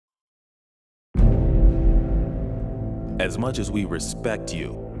As much as we respect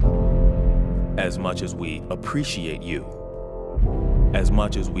you, as much as we appreciate you, as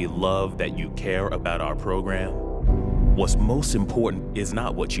much as we love that you care about our program, what's most important is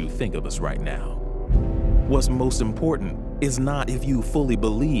not what you think of us right now. What's most important is not if you fully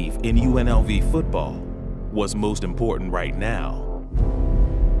believe in UNLV football. What's most important right now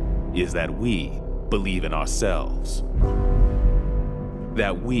is that we believe in ourselves.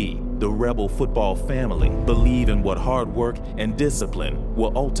 That we, the Rebel football family, believe in what hard work and discipline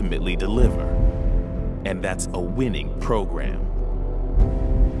will ultimately deliver. And that's a winning program.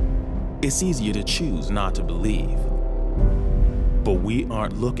 It's easier to choose not to believe. But we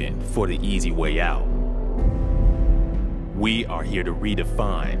aren't looking for the easy way out. We are here to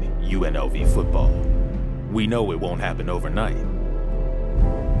redefine UNLV football. We know it won't happen overnight,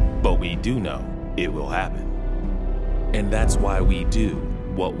 but we do know it will happen. And that's why we do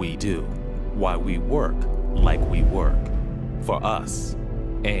what we do, why we work like we work, for us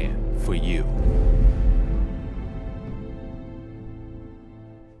and for you.